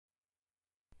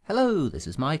Hello, this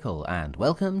is Michael, and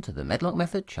welcome to the Medlock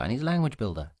Method Chinese Language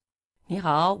Builder. 你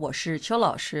好，我是邱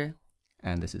老师。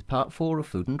 And this is part 4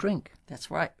 of Food and Drink. That's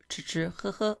right, 吃吃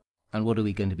喝喝。 And what are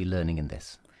we going to be learning in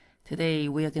this? Today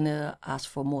we are gonna ask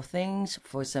for more things.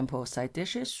 For example, side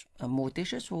dishes, more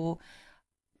dishes,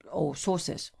 or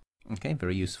sauces. Okay,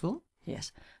 very useful.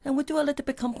 Yes, and we do a little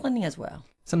bit complaining as well.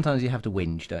 Sometimes you have to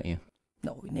whinge, don't you?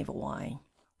 No, we never whine.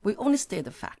 We only state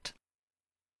the fact.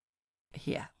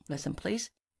 Here, listen please.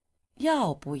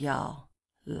 要不要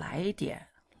来点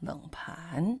冷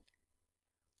盘？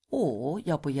 Or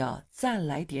要不要再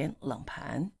来点冷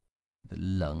盘？ The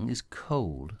lung is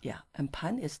cold. Yeah, and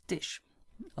盘 is dish,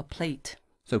 a plate.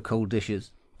 So cold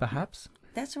dishes, perhaps?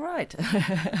 That's right.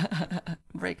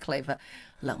 Very clever.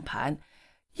 冷盘，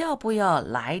要不要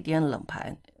来点冷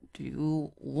盘？ Do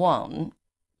you want,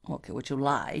 okay, would you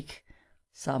like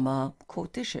some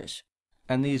cold dishes?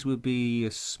 And these would be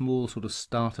small sort of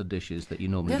starter dishes that you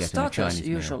normally They're get in a starters Chinese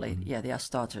meal. usually. Yeah, they are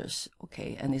starters.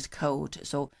 Okay, and it's cold.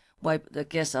 So while the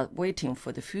guests are waiting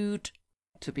for the food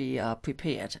to be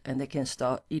prepared, and they can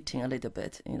start eating a little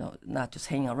bit, not just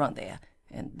hanging around there.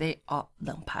 And they are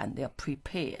冷盘, they are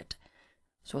prepared.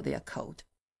 So they are cold.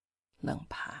 冷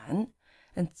盘.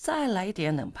 And 再来一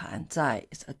点冷盘, 再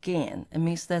is again. It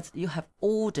means that you have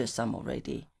ordered some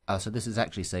already. So this is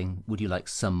actually saying, would you like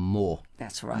some more?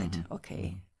 That's right.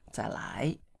 Okay. 再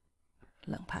来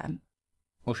冷盘.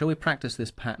 Or shall we practice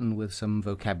this pattern with some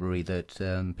vocabulary that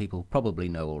people probably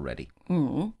know already?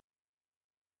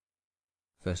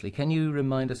 Firstly, can you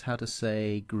remind us how to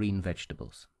say green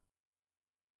vegetables?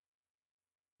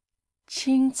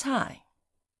 青菜.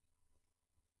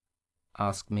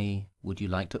 Ask me, would you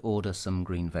like to order some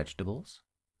green vegetables?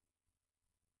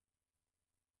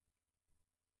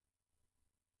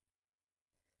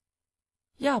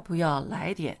 要不要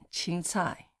来点青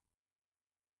菜?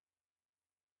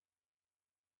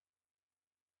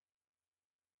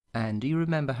 And do you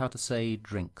remember how to say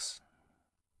drinks?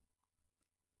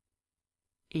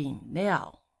 饮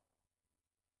料.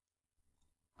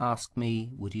 Ask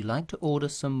me, would you like to order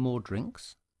some more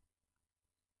drinks?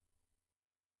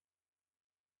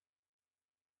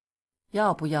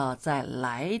 要不要再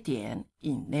来点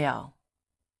饮料?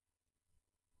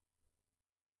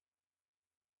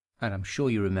 And I'm sure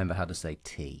you remember how to say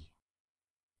tea.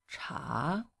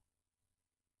 茶.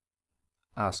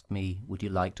 Ask me, would you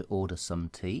like to order some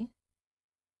tea?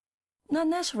 Not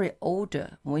necessarily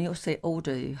order. When you say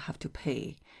order, you have to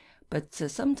pay. But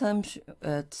sometimes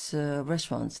at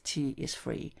restaurants, tea is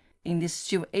free. In this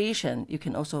situation, you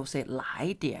can also say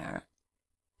来点.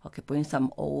 Okay, bring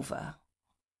some over.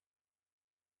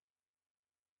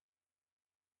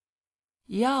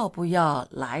 要不要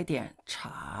来点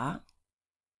茶?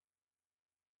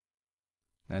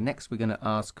 Now next we're going to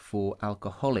ask for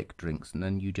alcoholic drinks, and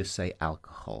then you just say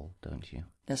alcohol, don't you?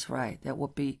 That's right. That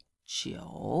would be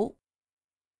酒.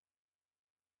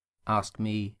 Ask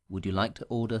me, would you like to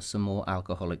order some more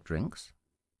alcoholic drinks?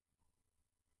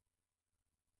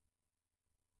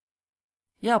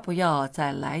 要不要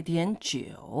再来点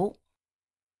酒?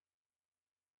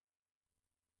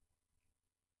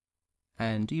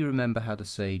 And do you remember how to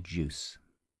say juice?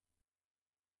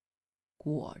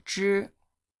 果汁.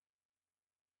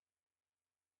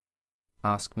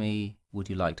 Ask me,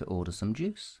 would you like to order some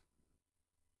juice?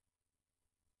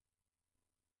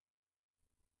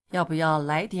 要不要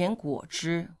来点果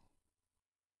汁?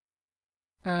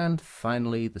 And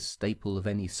finally, the staple of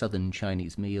any southern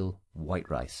Chinese meal, white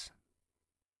rice.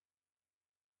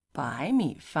 白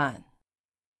米饭.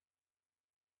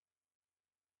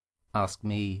 Ask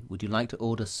me, would you like to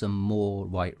order some more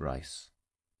white rice?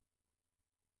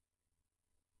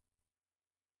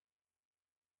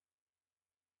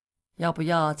 要不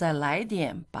要再来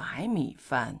点白米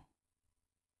饭?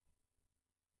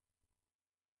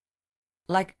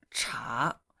 Like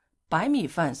茶, 白米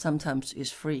饭 sometimes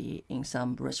is free in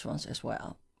some restaurants as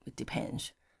well. It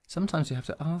depends. Sometimes you have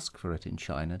to ask for it in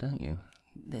China, don't you?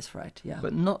 That's right, yeah.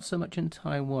 But not so much in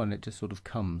Taiwan. It just sort of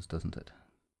comes, doesn't it?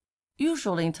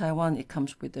 Usually in Taiwan, it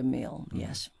comes with the meal,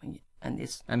 yes.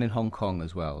 And in Hong Kong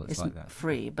as well, it's like that.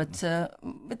 Free, but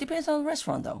it depends on the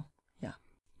restaurant, though. Yeah.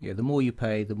 Yeah, the more you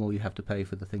pay, the more you have to pay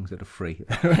for the things that are free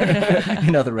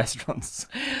in other restaurants.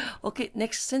 Okay,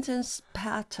 next sentence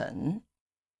pattern.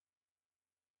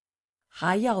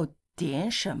 还要点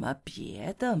什么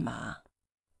别的吗?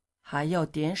 还要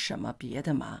点什么别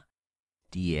的吗?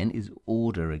 Dien is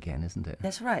order again, isn't it?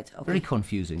 That's right. Okay. Very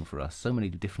confusing for us. So many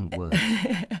different words.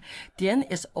 点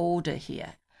is order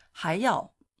here. 还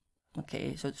要.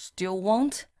 Okay, so still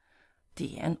want.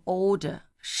 点 order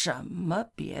什么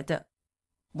别的.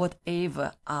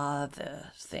 Whatever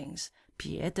other things.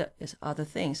 别的 is other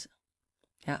things.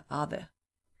 Yeah, other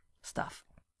stuff.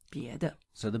 别的.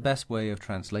 So the best way of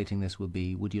translating this would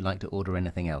be, would you like to order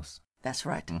anything else? That's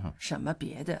right. 什么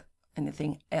别的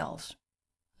anything else.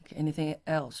 Okay, anything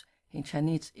else in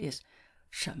Chinese is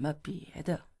什么别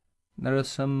的. There are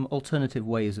some alternative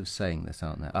ways of saying this,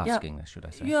 aren't there? Asking this, should I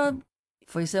say? Yeah.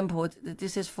 For example,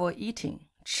 this is for eating.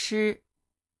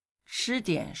 吃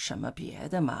点什么别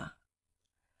的吗？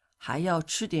还要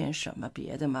吃点什么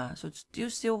别的吗？ So do you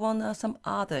still want some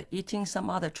other, eating some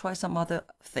other, try some other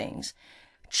things?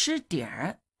 吃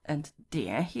点 and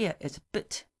点 here is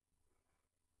bit.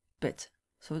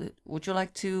 So would you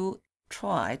like to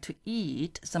try to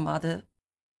eat some other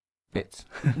Bits.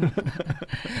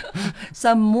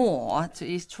 some more, to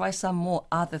eat, try some more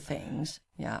other things?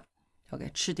 Yeah. Okay,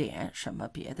 吃点什么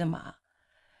别的吗?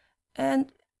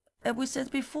 And as we said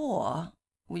before,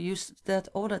 we use that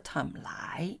all the time.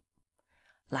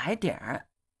 来点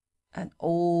and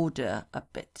order a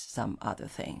bit some other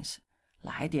things.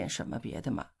 来点什么别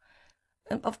的吗?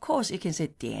 And of course, you can say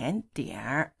点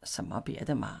什么别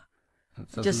的吗?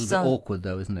 That's a little bit awkward,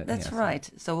 though, isn't it? That's yes. right.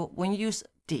 So when you use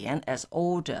点 as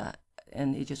order,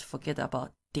 and you just forget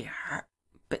about 点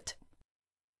bit.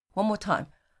 One more time.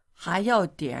 还要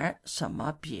点什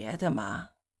么别的吗?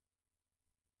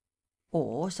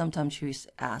 Or sometimes you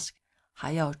ask,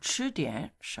 还要吃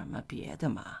点什么别的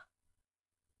吗?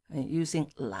 And using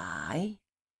来，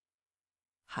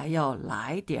还要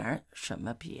来点什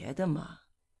么别的吗?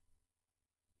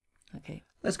 Okay.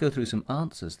 Let's go through some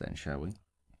answers then, shall we?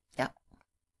 Yeah.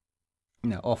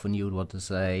 Now, often you would want to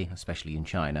say, especially in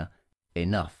China,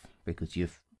 enough, because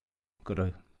you've got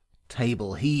a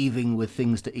table heaving with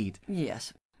things to eat.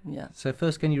 Yes. Yeah. So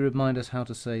first, can you remind us how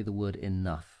to say the word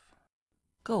enough?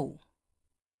 Go.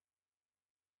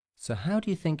 So how do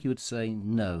you think you would say,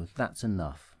 no, that's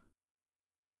enough?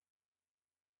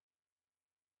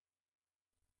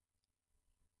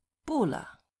 不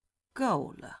了，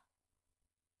够了.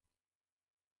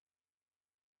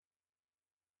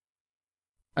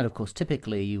 And of course,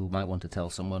 typically you might want to tell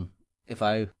someone, if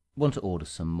I want to order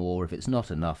some more, if it's not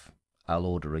enough, I'll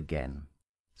order again.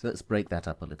 So let's break that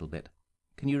up a little bit.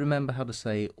 Can you remember how to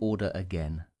say order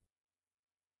again?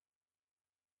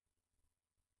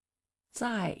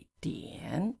 再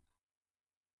点.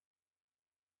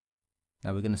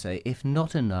 Now we're going to say, if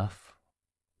not enough,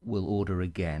 we'll order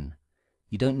again.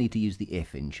 You don't need to use the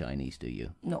if in Chinese, do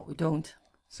you? No, we don't.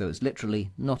 So it's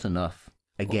literally not enough,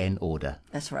 again order.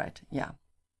 That's right, yeah.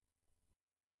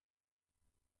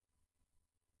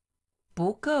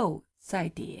 不够再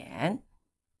点.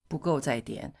 不够再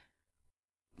点.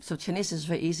 So Chinese is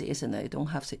very easy, isn't it? You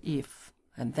don't have to if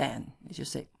and then. You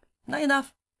just say, not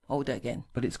enough, order again.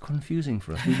 But it's confusing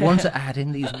for us. We want to add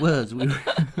in these words. We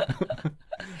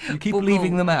you keep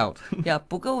leaving them out. Yeah,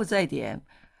 不够再点.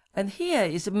 And here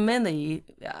is mainly,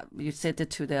 you said it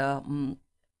to the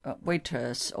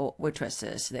waiters or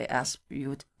waitresses. They ask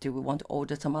you, do we want to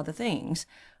order some other things?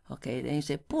 Okay, then you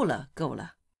say, 不了，够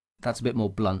了. That's a bit more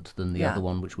blunt than the Yeah. other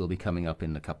one, which will be coming up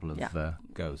in a couple of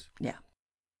goes. Yeah.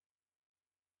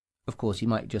 Of course, you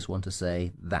might just want to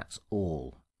say, that's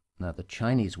all. Now, the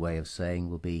Chinese way of saying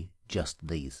will be just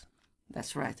these.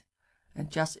 That's right. And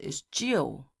just is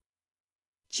就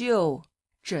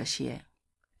这些.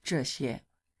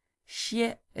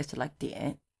 些 is like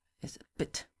点, it's a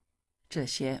bit. 这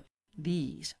些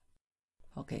these.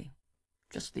 Okay,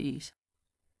 just these.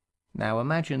 Now,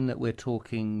 imagine that we're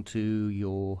talking to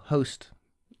your host,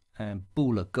 and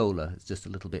bula gola is just a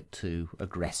little bit too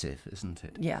aggressive, isn't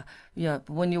it? Yeah. But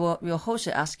when your host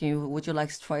is asking you, would you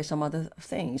like to try some other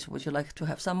things? Would you like to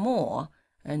have some more?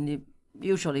 And you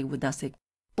usually would not say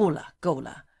不了，够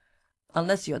了,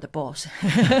 unless you're the boss.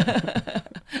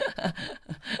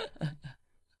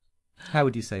 How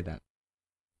would you say that?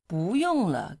 不用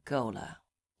了，够了.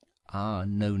 Ah,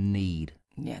 no need.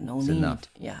 Yeah, no It's need. enough.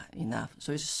 Yeah, enough.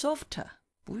 So it's softer.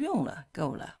 不用了，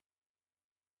够了.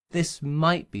 This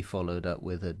might be followed up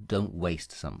with a don't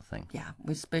waste something. Yeah,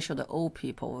 especially the old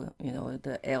people,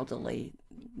 the elderly,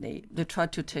 they try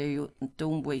to tell you,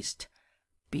 don't waste.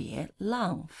 别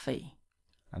浪费.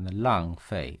 And the lang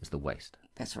fei is the waste.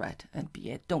 That's right. And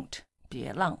don't.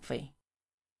 别浪费.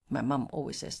 My mum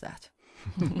always says that.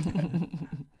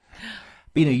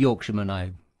 Being a Yorkshireman,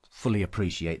 I fully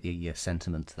appreciate the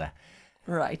sentiment there.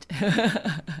 Right.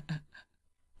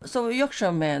 So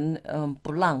Yorkshireman,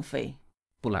 不浪费.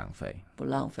 不浪费. 不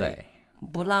浪费.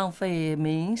 Fei. 不浪费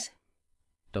means,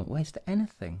 Don't waste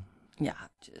anything. yeah,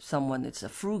 someone that's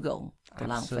frugal. 不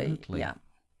浪费. Absolutely. Yeah.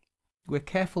 We're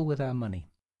careful with our money.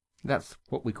 That's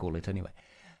what we call it anyway.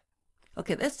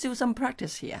 Okay, let's do some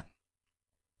practice here.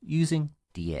 Using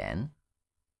dian,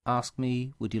 Ask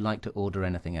me, would you like to order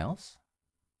anything else?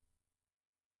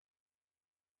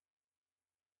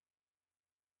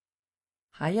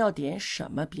 还要点什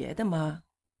么别的吗？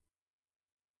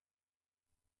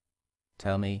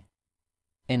 Tell me,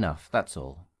 enough, that's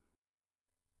all.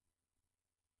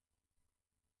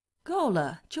 够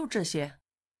了，就这些。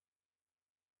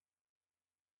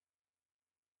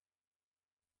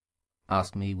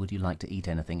 Ask me, would you like to eat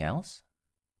anything else?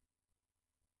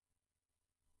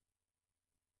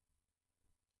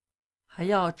 还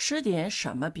要吃点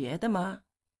什么别的吗？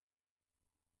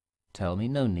 Tell me,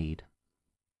 no need.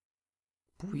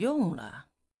 不用了，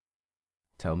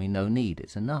 Tell me, no need,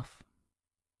 it's enough.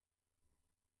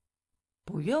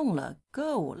 不用了，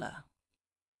够了。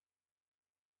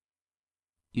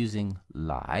 Using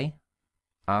lie,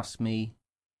 ask me,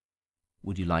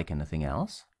 would you like anything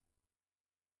else?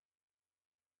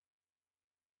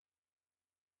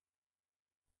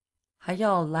 还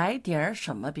要来点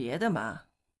什么别的吗？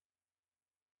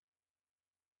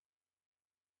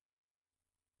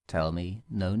 Tell me,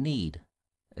 no need,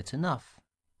 it's enough.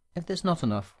 If there's not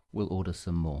enough, we'll order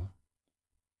some more.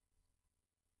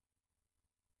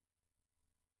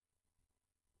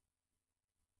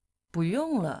 不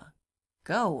用了，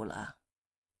够了，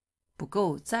不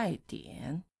够再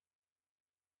点。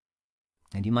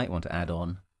 And you might want to add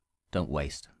on, don't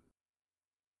waste.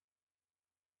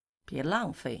 别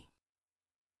浪费。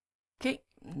Okay,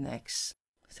 next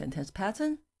sentence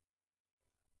pattern.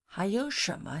 还有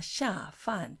什么下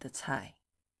饭的菜？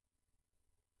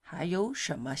还有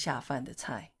什么下饭的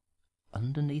菜？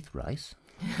 Underneath rice?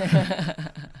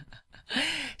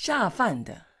 下饭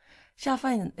的，下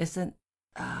饭 is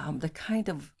the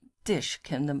kind of dish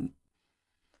can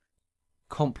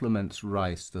Complements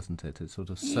rice, doesn't it? It sort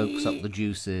of soaks up the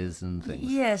juices and things.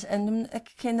 yes, and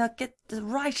cannot get the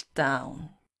rice down.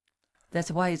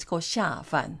 That's why it's called 下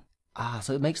饭. Ah,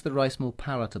 so it makes the rice more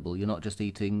palatable. You're not just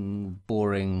eating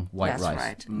boring white That's rice.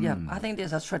 right. Yeah, I think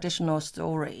there's a traditional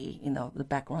story, the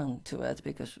background to it,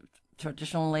 because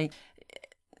traditionally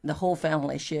the whole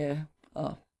family share.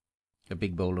 A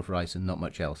big bowl of rice and not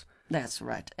much else. That's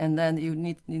right. And then you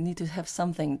need to have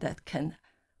something that can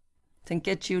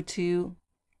get you to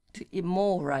eat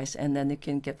more rice, and then you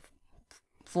can get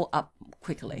full up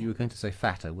quickly. You were going to say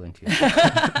fatter, weren't you?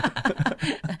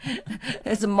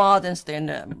 It's a modern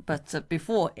standard, but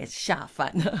before it's 下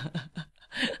饭.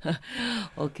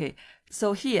 Okay,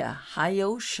 so here 还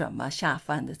有什么下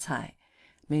饭的菜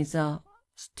means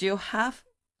still have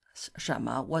什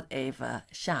么 whatever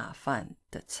下饭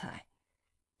的菜.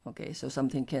 Okay, so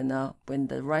something can bring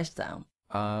the rice down.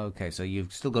 Okay, so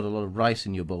you've still got a lot of rice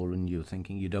in your bowl, and you're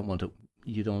thinking you don't want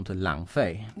to 浪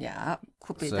费. Yeah,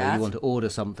 could be So that. you want to order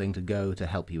something to go to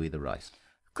help you eat the rice.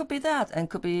 Could be that, and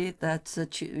could be that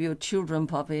your children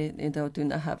probably do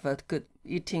not have a good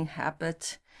eating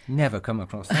habit. Never come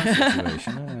across that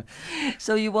situation.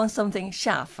 So you want something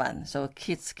下饭, so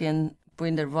kids can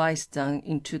bring the rice down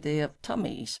into their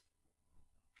tummies.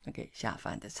 Okay, 下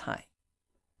饭的菜.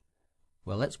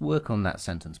 Well, let's work on that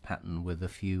sentence pattern with a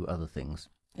few other things.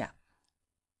 Yeah.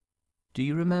 Do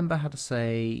you remember how to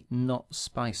say not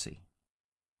spicy?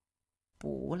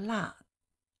 不辣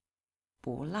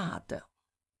的.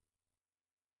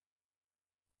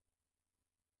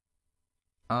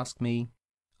 Ask me,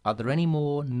 are there any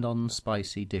more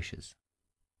non-spicy dishes?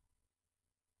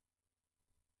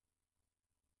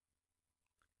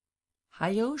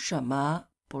 还有什么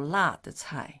不辣的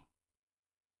菜?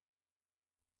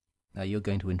 Now you're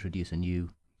going to introduce a new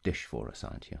dish for us,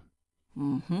 aren't you?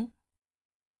 Mm-hmm.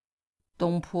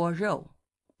 东坡肉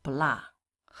不辣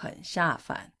很下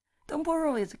饭. 东坡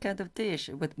肉 is a kind of dish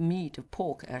with meat,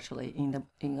 pork actually,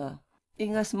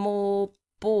 in a small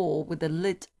bowl with a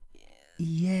lid.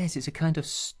 Yes, it's a kind of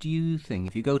stew thing.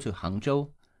 If you go to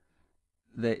Hangzhou,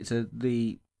 it's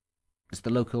the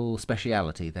local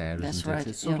speciality there, isn't That's it? right,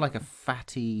 It's sort of yeah. like a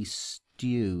fatty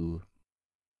stew.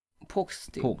 Pork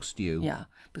stew. Pork stew. Yeah,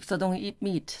 because I don't eat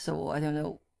meat, so I don't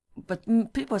know. But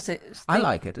people say... I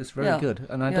like it. It's very Yeah. good.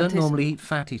 And I Yeah, don't tastes- normally eat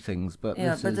fatty things, but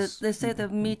Yeah, this but is... they say the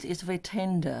meat is very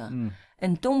tender.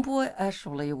 And Dong Po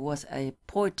actually was a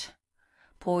poet,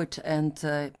 and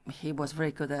he was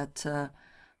very good at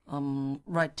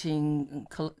writing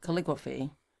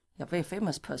calligraphy. A very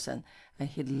famous person, and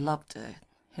he loved it.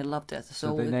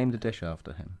 So they named the dish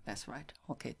after him. That's right.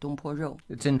 Okay, 东坡肉.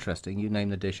 It's interesting. You name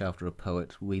the dish after a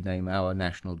poet. We name our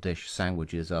national dish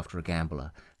sandwiches after a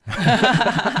gambler.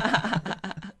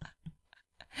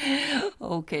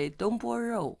 Okay, 东坡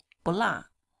肉不辣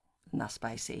not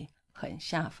spicy, 很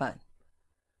下饭.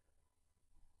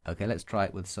 Okay, let's try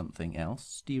it with something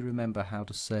else. Do you remember how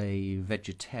to say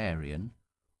vegetarian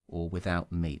or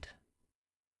without meat?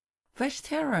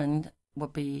 Vegetarian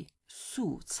would be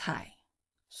素菜.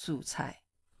 素菜.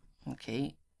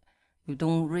 Okay. You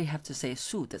don't really have to say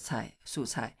素的菜, 素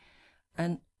菜.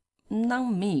 And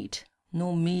non-meat,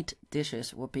 no meat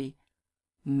dishes would be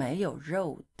没有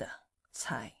肉的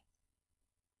菜.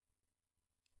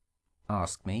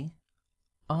 Ask me,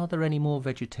 are there any more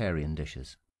vegetarian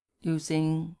dishes?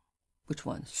 Using which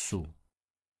ones? 素.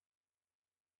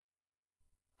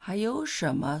 还有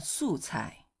什么素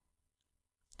菜?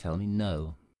 Tell me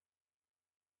no.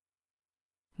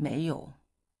 没有.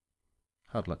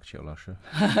 Hard luck, Cholasha.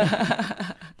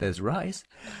 There's rice.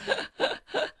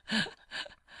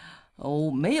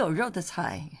 哦，没有肉的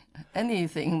菜.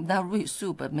 Anything not really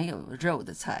soup, but 没有肉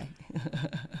的菜.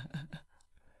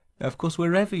 Now, of course,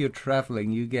 wherever you're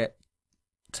travelling, you get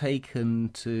taken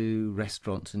to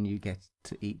restaurants and you get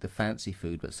to eat the fancy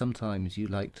food, but sometimes you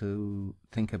like to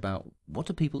think about what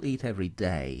do people eat every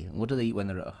day? What do they eat when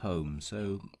they're at home?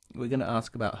 So we're going to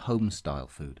ask about home-style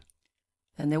food.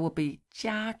 And there will be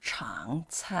家常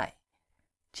菜.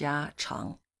 家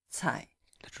常菜.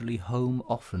 Literally home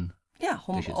often. Yeah,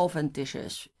 home dishes. often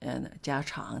dishes. And 家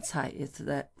常菜is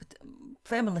the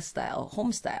family style,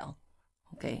 home style.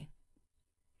 Okay.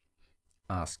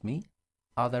 Ask me,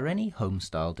 are there any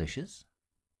home-style dishes?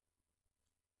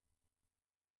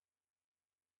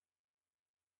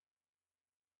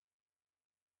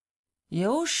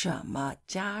 有什么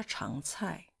家常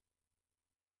菜?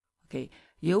 Okay.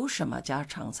 有什么家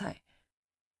常菜?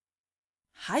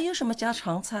 还有什么家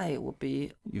常菜 would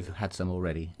be... You've had some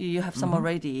already. You have some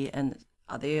already, and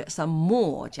are there some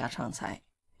more 家常菜?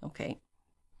 Okay.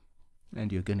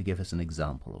 And you're going to give us an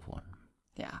example of one.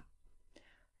 Yeah.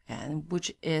 And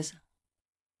which is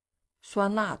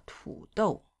酸辣土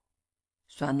豆.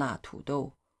 酸辣土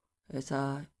豆 is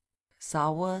a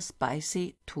sour,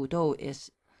 spicy. 土豆 is...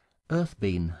 Earth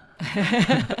bean.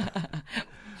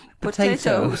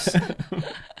 Potatoes.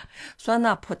 酸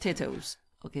辣 potatoes.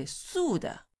 Okay, 素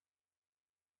的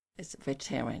is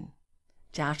vegetarian.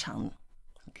 家常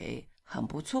okay, 很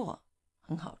不错,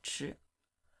 很好吃.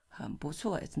 很不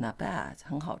错 it's not bad.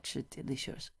 很好吃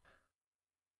delicious.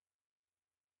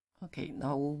 Okay,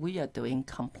 now we are doing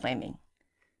complaining.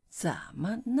 怎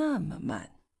么那么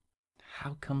慢?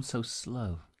 How come so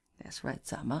slow? That's right.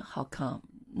 怎么 how come?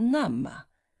 那么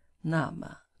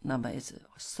is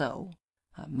so.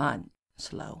 慢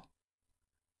slow.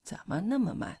 怎么那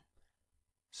么慢?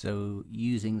 So,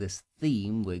 using this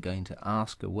theme, we're going to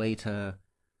ask a waiter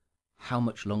how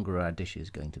much longer our dish is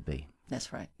going to be.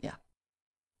 That's right, yeah.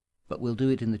 But we'll do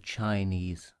it in the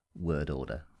Chinese word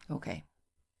order. Okay.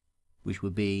 Which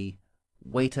would be,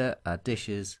 waiter, our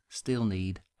dishes still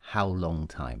need how long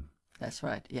time? That's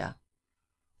right, yeah.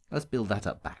 Let's build that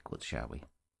up backwards, shall we?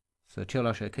 So,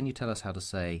 Cholasha, can you tell us how to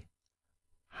say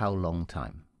how long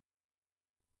time?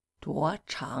 多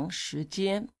长时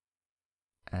间?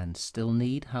 And still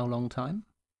need how long time?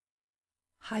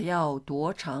 还要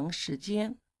多长时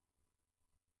间?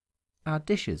 Our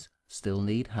dishes still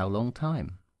need how long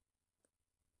time?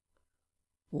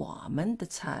 我们的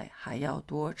菜还要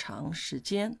多长时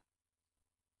间?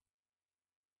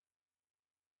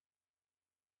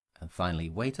 And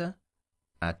finally, waiter,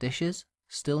 our dishes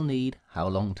still need how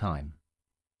long time?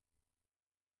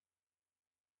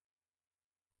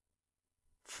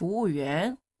 服务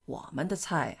员，我们的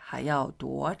菜还要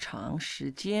多长时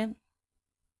间?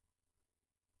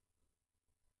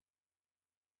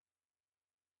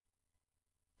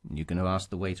 You're going to ask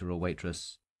the waiter or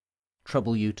waitress,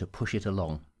 trouble you to push it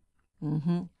along.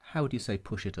 Mm-hmm. How would you say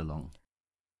push it along?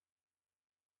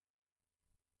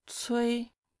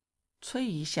 催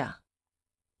一下.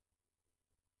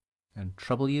 And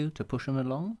trouble you to push them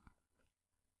along?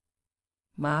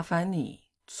 麻烦你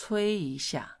催一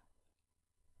下.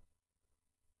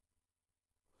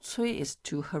 催 is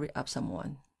to hurry up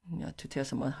someone. To tell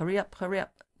someone, hurry up.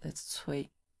 That's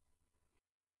催.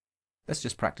 Let's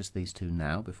just practice these two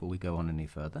now before we go on any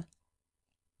further.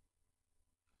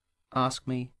 Ask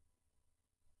me,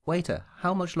 waiter,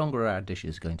 how much longer are our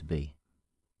dishes going to be?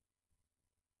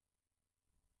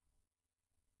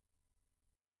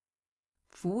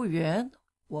 服务员，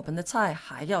我们的菜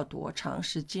还要多长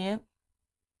时间?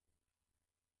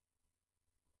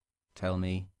 Tell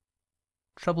me,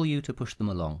 trouble you to push them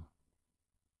along.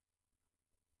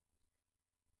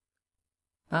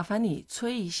 麻烦你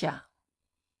催一下.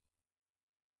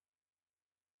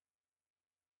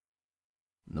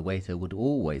 The waiter would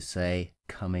always say,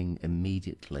 coming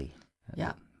immediately.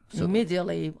 Yeah, So,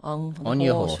 immediately on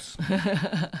your horse.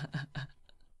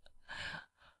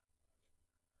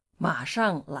 马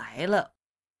上来了.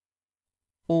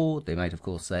 Or they might, of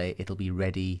course, say, it'll be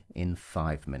ready in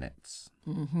 5 minutes.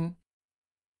 Mm-hmm.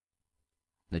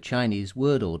 The Chinese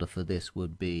word order for this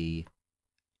would be,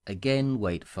 again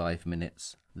wait 5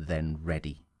 minutes, then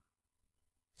ready.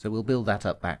 So we'll build that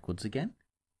up backwards again.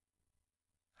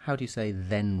 How do you say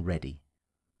then ready?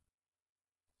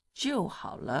 就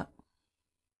好了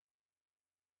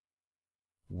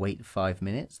Wait 5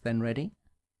 minutes, then ready.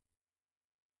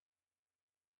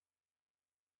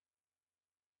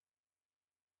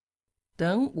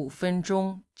 等5分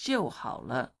钟就好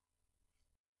了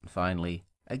Finally,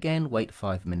 again wait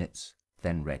 5 minutes,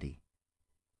 then ready.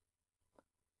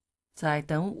 再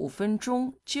等5分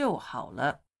钟就好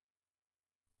了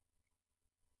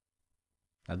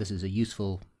Now this is a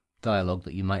useful dialogue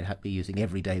that you might be using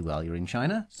every day while you're in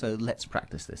China, so let's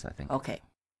practice this, I think. OK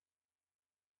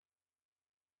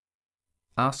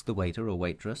Ask the waiter or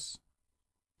waitress,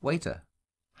 Waiter,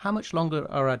 how much longer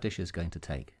are our dishes going to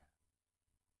take?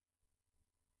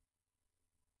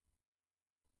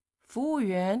 服务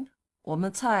员我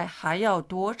们菜还要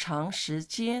多长时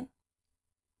间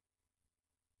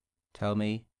Tell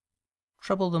me.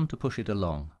 Trouble them to push it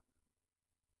along.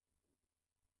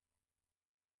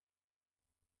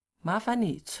 麻烦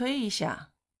你催一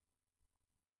下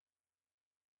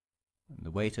And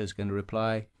the waiter's going to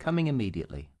reply, coming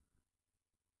immediately.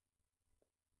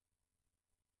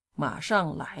 马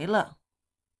上来了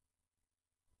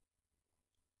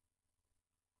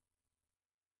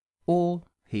Or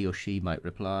he or she might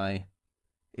reply,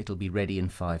 it'll be ready in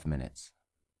 5 minutes.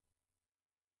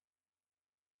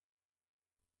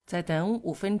 再等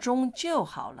5分钟就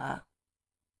好了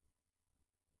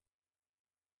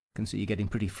Can see you're getting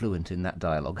pretty fluent in that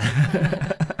dialogue.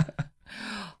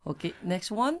 OK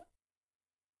next one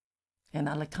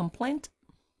Another complaint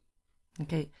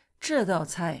OK 这道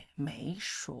菜没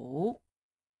熟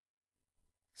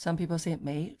Some people say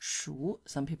没熟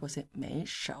Some people say 没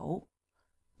熟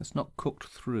It's not cooked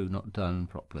through, not done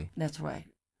properly. That's right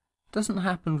Doesn't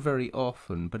happen very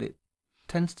often, but it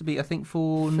tends to be, I think,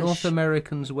 for Fish. North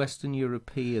Americans, Western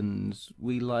Europeans,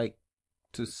 we like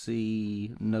to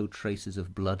see no traces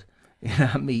of blood in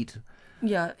our meat.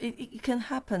 Yeah, it can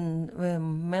happen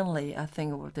mainly, I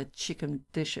think, with the chicken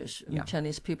dishes. Yeah.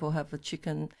 Chinese people have a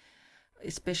chicken,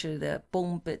 especially the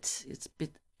bone bits, it's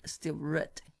bit still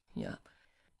red. Yeah.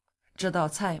 这道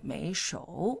菜没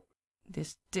熟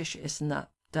This dish is not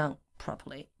done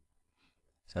properly.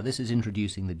 So this is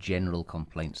introducing the general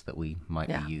complaints that we might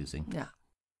Yeah. be using. Yeah.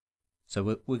 So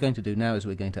what we're going to do now is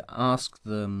we're going to ask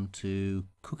them to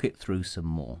cook it through some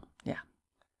more. Yeah.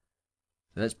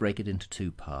 So let's break it into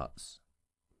 2 parts.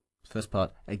 First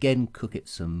part, again, cook it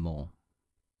some more.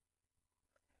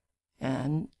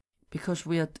 And because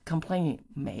we are complaining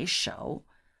没熟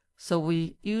so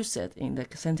we use it in the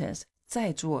sentence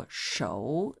再做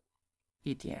熟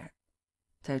一点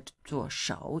再做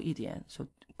熟一点 so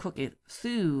cook it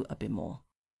through a bit more.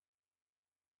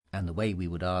 And the way we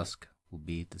would ask would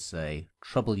be to say,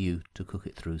 trouble you to cook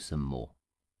it through some more.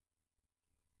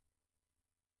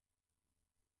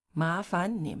 麻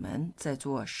烦你们再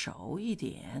做熟一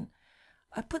点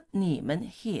I put 你们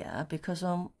here because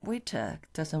waiter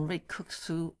doesn't really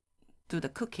do the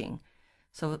cooking.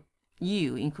 So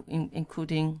you,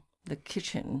 including the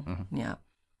kitchen. Yeah.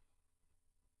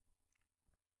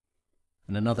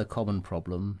 And another common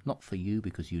problem, not for you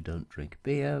because you don't drink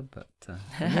beer, but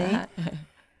for me,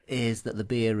 is that the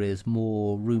beer is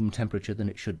more room temperature than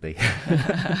it should be.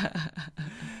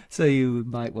 So you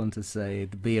might want to say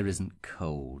the beer isn't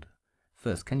cold.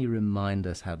 First, can you remind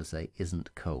us how to say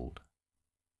isn't cold?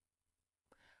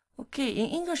 Okay, in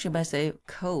English you might say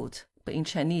cold, but in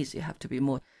Chinese you have to be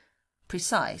more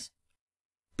precise.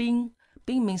 冰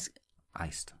means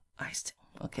Iced. iced.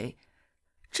 Okay.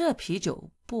 这啤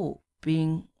酒不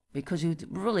冰 because you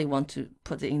really want to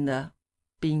put it in the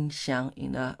冰箱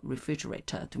in the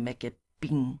refrigerator to make it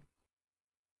冰.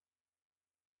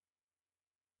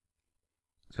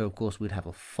 So of course we'd have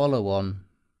a follow-on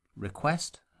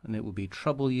request, and it would be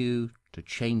trouble you to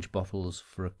change bottles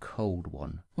for a cold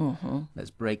one.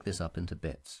 Let's break this up into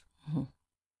bits.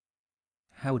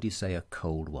 How would you say a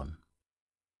cold one?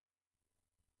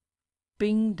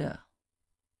 冰的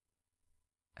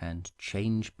And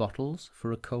change bottles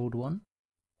for a cold one?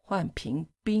 换瓶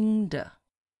冰的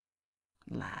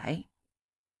来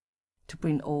to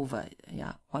bring over,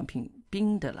 yeah, 换瓶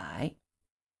冰的来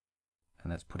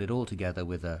And let's put it all together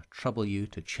with a trouble you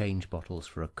to change bottles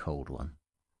for a cold one.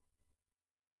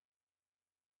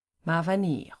 麻烦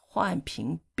你换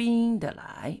瓶冰的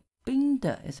来冰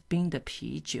的 is 冰的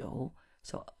啤酒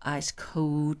so ice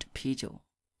cold 啤酒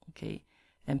okay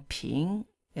and 瓶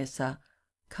is a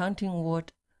counting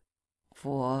word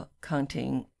for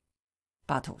counting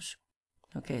bottles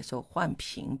okay so 换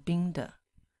瓶冰的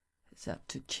So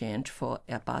to change for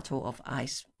a bottle of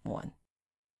ice one.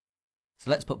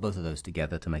 So let's put both of those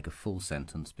together to make a full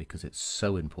sentence because it's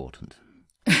so important.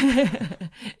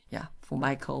 Yeah, for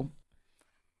Michael.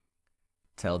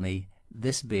 Tell me,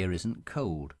 this beer isn't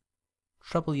cold.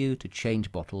 Trouble you to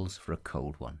change bottles for a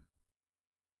cold one.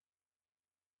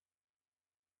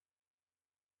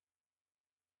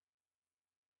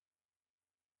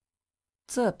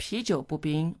 这啤酒不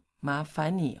冰，麻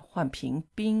烦你换瓶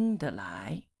冰的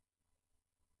来。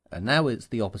 And now it's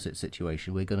the opposite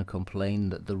situation. We're going to complain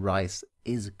that the rice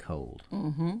is cold.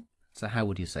 So how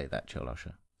would you say that,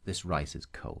 Cholosha? This rice is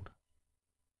cold.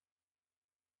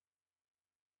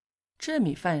 这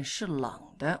米饭是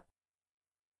冷的。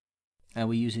 And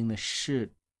we're using the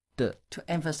是的 To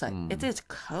emphasize, it is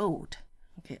cold.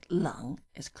 Okay, 冷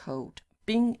is cold.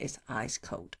 冰 is ice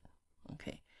cold.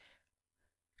 Okay.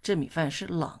 这米饭是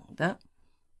冷的。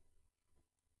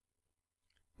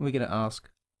 We're going to ask,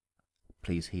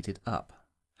 please heat it up.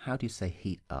 How do you say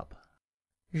heat up?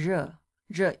 热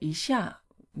一下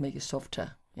make it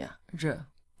softer. Yeah, 热。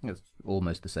 It's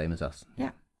almost the same as us.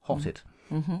 Yeah. Hot it.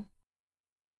 Mm-hmm.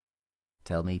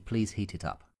 Tell me, please heat it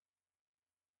up.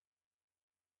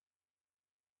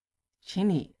 请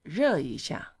你热一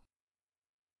下。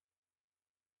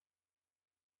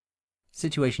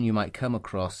 Situation you might come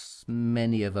across.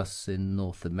 Many of us in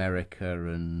North America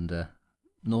and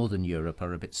Northern Europe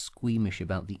are a bit squeamish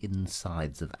about the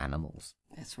insides of animals.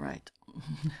 That's right.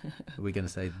 We're going to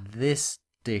say, this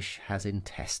dish has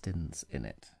intestines in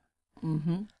it.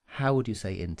 Mm-hmm. How would you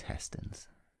say intestines?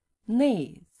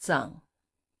 内脏。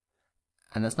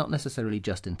 And that's not necessarily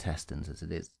just intestines, as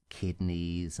it is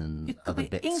kidneys and It could other be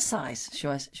bits. insides.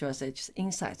 Should I say just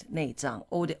inside 内脏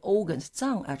or the organs?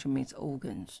 脏 actually means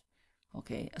organs.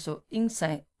 Okay, so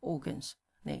inside organs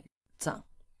内脏。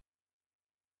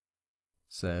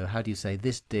 So how do you say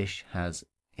this dish has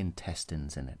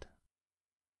intestines in it?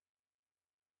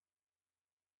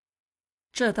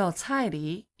 这道菜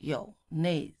里有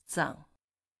内脏。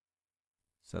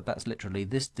 So that's literally,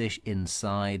 this dish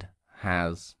inside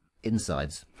has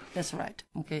insides. That's right.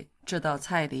 Okay, 这道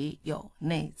菜里有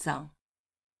内脏。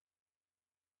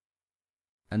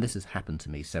 And this has happened to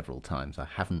me several times. I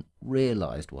haven't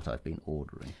realized what I've been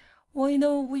ordering. Well, you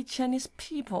know, we Chinese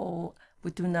people,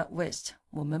 we do not waste.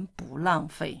 我们不浪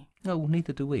费。 No,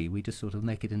 neither do we. We just sort of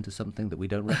make it into something that we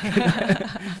don't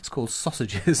recognize. It's called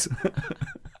sausages.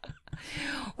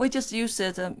 We just use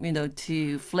it,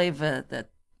 to flavor the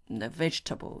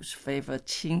vegetables, flavor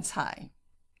青菜。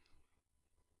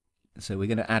 So we're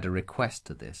going to add a request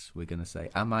to this. We're going to say,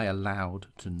 am I allowed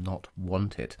to not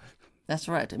want it? That's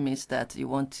right. It means that you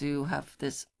want to have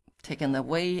this taken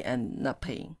away and not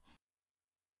paying.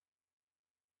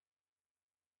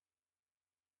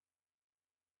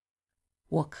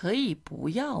 我可以不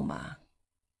要吗?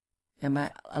 Am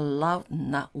I allowed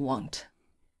not want?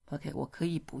 Okay, 我可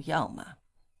以不要吗?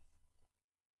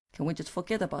 Can we just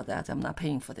forget about that? I'm not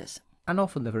paying for this. And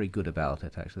often they're very good about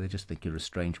it, actually. They just think you're a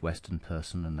strange Western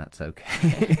person and that's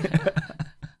okay.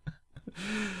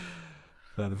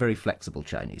 They're very flexible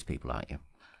Chinese people, aren't you?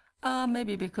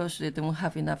 Maybe because they don't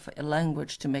have enough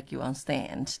language to make you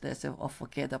understand. They say, oh,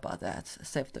 forget about that.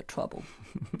 Save the trouble.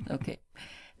 Okay.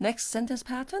 Next sentence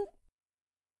pattern.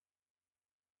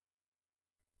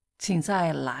 请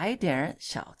再来点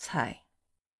小菜.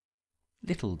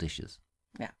 Little dishes.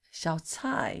 Yeah, 小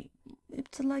菜.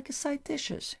 It's like side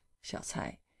dishes. 小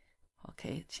菜.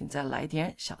 Okay, 请再来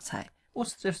点小菜.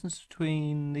 What's the difference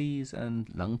between these and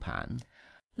Leng Pan?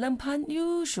 Leng pan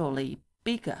usually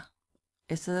bigger.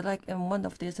 It's like one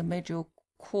of these major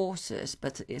courses,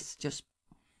 but it's just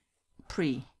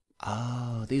pre.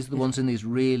 Oh, these are the ones in these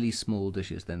really small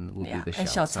dishes, then will Yeah, be the and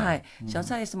小 xiao cai. Xiao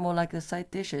cai is more like the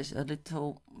side dishes, a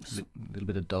little little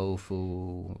bit of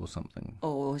tofu or something.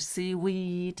 or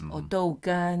seaweed or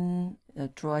dougan,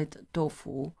 dried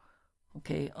tofu.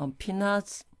 Okay,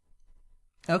 peanuts.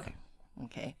 Okay.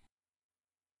 Okay.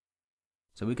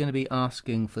 So we're going to be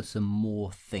asking for some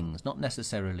more things, not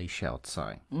necessarily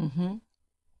xiaocai. Mm-hmm.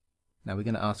 Now we're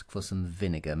going to ask for some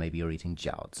vinegar. Maybe you're eating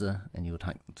jiaozi and you would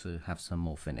like to have some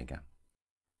more vinegar.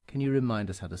 Can you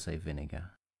remind us how to say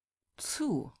vinegar?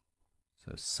 醋.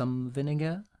 So some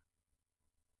vinegar.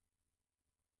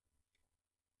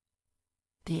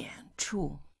 点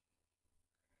醋.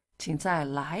 请再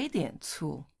来点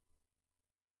醋.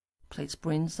 Please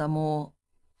bring some more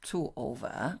醋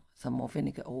over, some more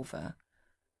vinegar over.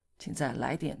 请再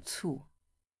来点醋.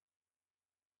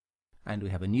 And we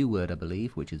have a new word, I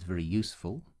believe, which is very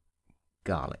useful.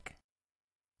 Garlic.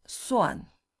 蒜.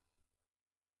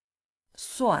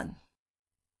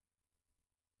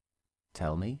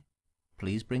 Tell me,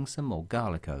 please bring some more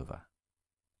garlic over.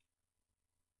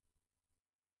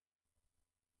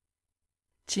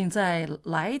 请再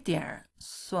来点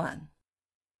蒜。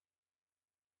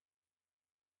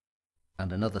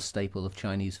 And another staple of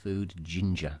Chinese food,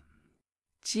 ginger.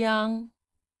 姜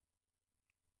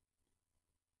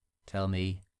Tell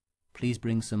me, please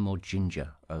bring some more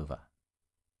ginger over.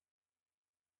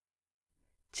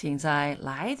 请再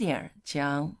来点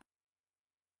姜。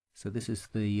 So this is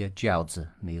the jiaozi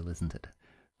meal, isn't it?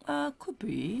 Could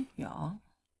be, yeah.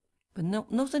 But no,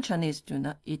 Northern Chinese do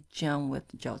not eat jiang with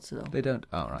jiaozi though. They don't?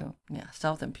 Oh, right. So, yeah,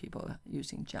 Southern people are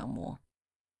using jiang more.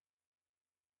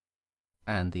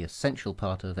 And the essential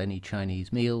part of any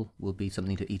Chinese meal will be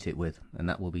something to eat it with, and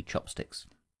that will be chopsticks.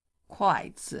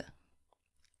 筷子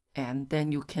And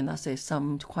then you cannot say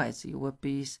some 筷子, it would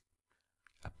be,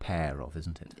 A pair of,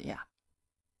 isn't it? yeah.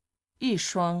 一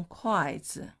双筷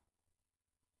子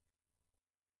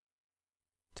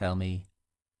Tell me,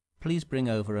 please bring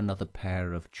over another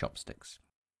pair of chopsticks.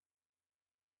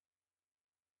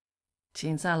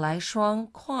 请再来双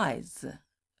筷子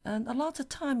And a lot of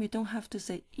time you don't have to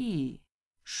say 一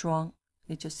双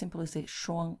You just simply say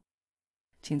双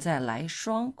请再来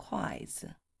双筷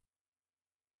子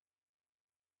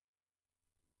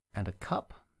And a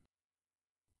cup?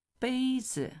 杯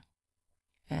子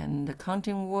And the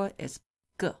counting word is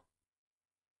个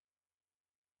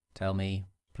Tell me,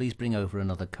 please bring over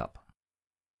another cup.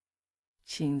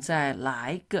 请再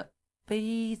来个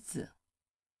杯子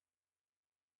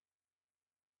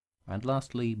And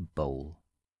lastly, bowl.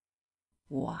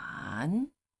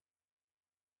 碗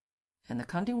And the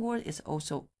counting word is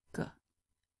also 个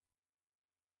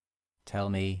Tell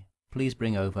me, please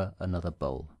bring over another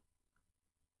bowl.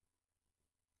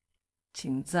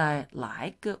 请再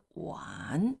来个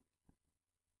碗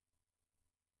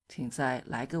请再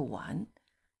来个碗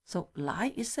So 来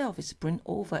itself is bring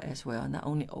over as well, not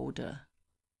only order.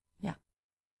 Yeah.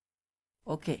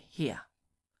 Okay, here.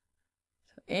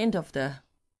 So end of the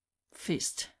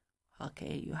feast.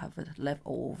 Okay, you have it left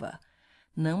over.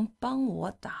 能帮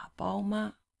我打包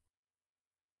吗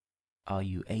Are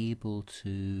you able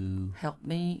to... Help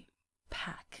me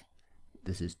pack.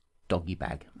 This is doggy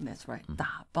bag. That's right.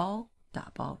 打包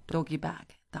doggy bag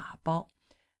打包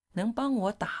能帮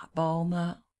我打包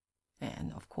吗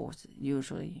And of course,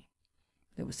 usually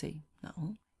they will say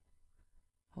no.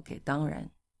 Okay, 当然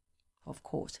Of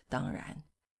course, 当然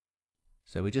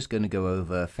So we're just going to go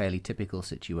over fairly typical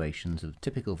situations of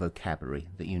typical vocabulary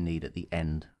that you need at the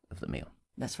end of the meal.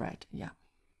 That's right, yeah.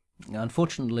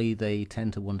 Unfortunately, they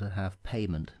tend to want to have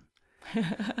payment.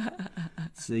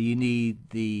 So you need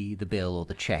the bill or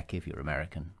the check if you're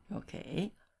American.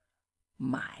 Okay.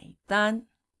 买单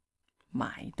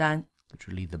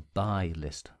Literally the buy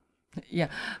list. Yeah,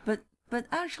 but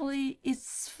actually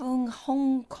it's from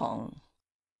Hong Kong.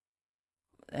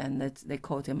 And they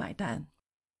call it 买单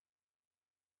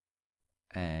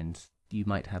And you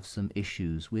might have some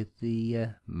issues with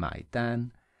the 买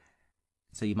单.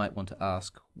 So you might want to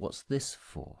ask, what's this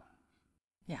for?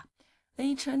 Yeah.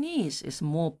 In Chinese, it's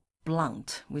more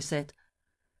blunt. We said,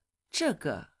 这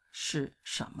个是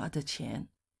什么的钱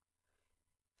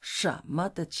什么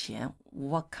的钱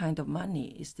What kind of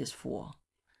money is this for?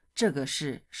 这个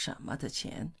是什么的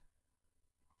钱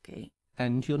Okay.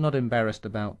 And you're not embarrassed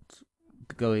about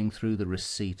going through the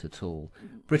receipt at all.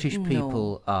 British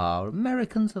people are.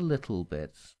 Americans a little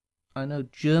bit. I know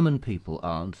German people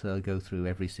aren't. They'll go through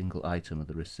every single item of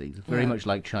the receipt. It's very much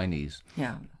like Chinese.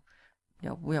 Yeah,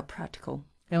 we are practical.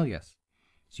 Oh, yes.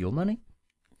 It's your money?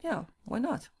 Yeah, why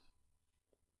not?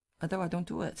 Although I don't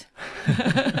do it.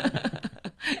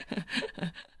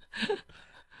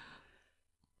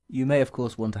 You may, of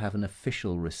course, want to have an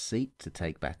official receipt to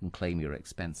take back and claim your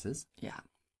expenses. Yeah.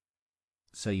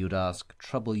 So you'd ask,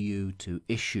 trouble you to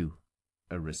issue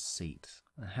a receipt.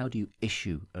 How do you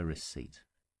issue a receipt?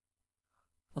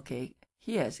 Okay,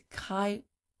 here's 开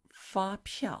发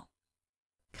票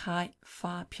开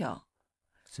发票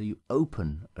So you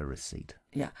open a receipt.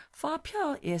 Yeah, 发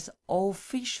票 is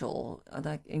official,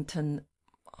 like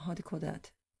how do you call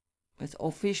that? It's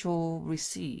official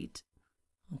receipt.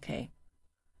 Okay.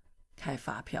 开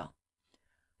发票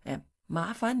And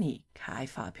麻烦你开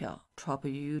发票 Trouble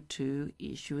you to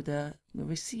issue the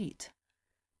receipt.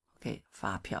 Okay,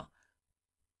 发票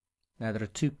Now, there are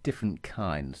two different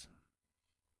kinds.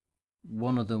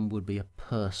 One of them would be a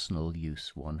personal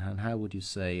use one. And how would you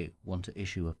say want to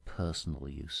issue a personal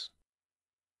use?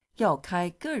 要开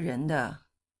个人的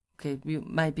Okay, you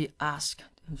might be asked.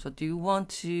 So do you want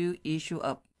to issue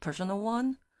a personal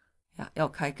one? Yeah, 要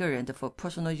开个人的 for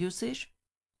personal usage.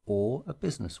 Or a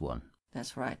business one.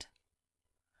 That's right.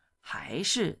 还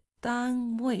是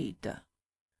单位的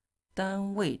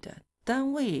单位的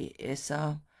单位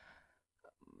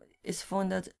is from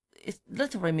the it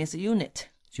literally means unit.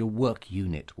 It's your work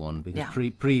unit one, because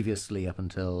Yeah. previously, up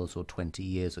until sort of 20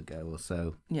 years ago or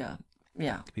so, Yeah,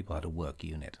 yeah, people had a work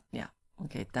unit. yeah.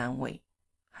 OK， 单位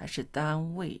还是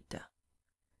单位的。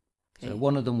So Okay.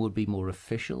 one of them would be more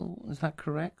official, is that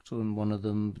correct? And one of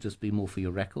them would just be more for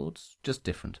your records? Just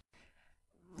different.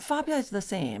 发票 is the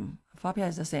same. 发票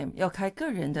is the same. 要开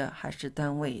个人的还是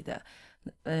单位的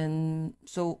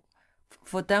？So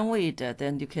for 单位的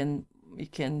then you can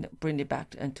bring it back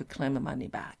and to claim the money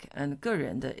back. And 个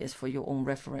人的 is for your own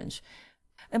reference.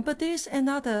 But there's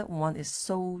another one is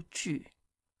收据。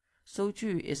收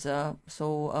据 is a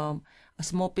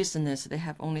small business. They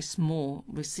have only small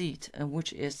receipt, and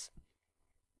which is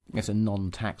It's a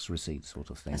non-tax receipt sort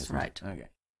of thing. That's isn't right. It? Okay.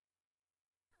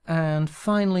 And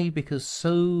finally, because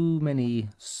so many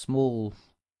small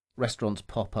restaurants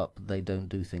pop up, they don't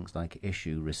do things like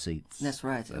issue receipts. That's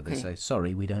right. So Okay. they say,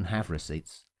 sorry, we don't have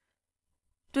receipts.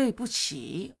 对不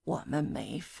起，我们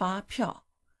没发票。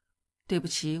对不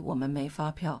起，我们没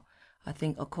发票。I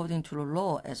think according to the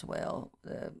law as well,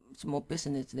 small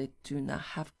business they do not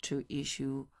have to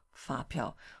issue 发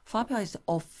票. 发票 is the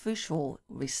official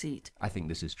receipt. I think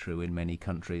this is true in many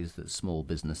countries, that small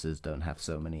businesses don't have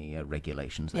so many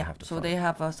regulations they Yeah, have to so follow. they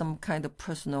have some kind of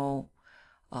personal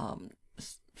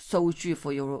收据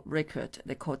for your record.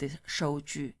 They call it 收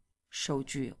据,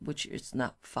 which is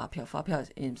not 发票. 发票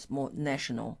is more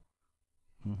national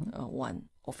one,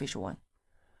 official one.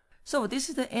 So this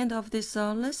is the end of this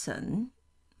lesson.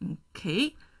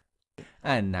 Okay.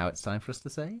 And now it's time for us to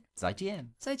say 再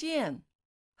见. 再见.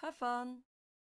 Have fun.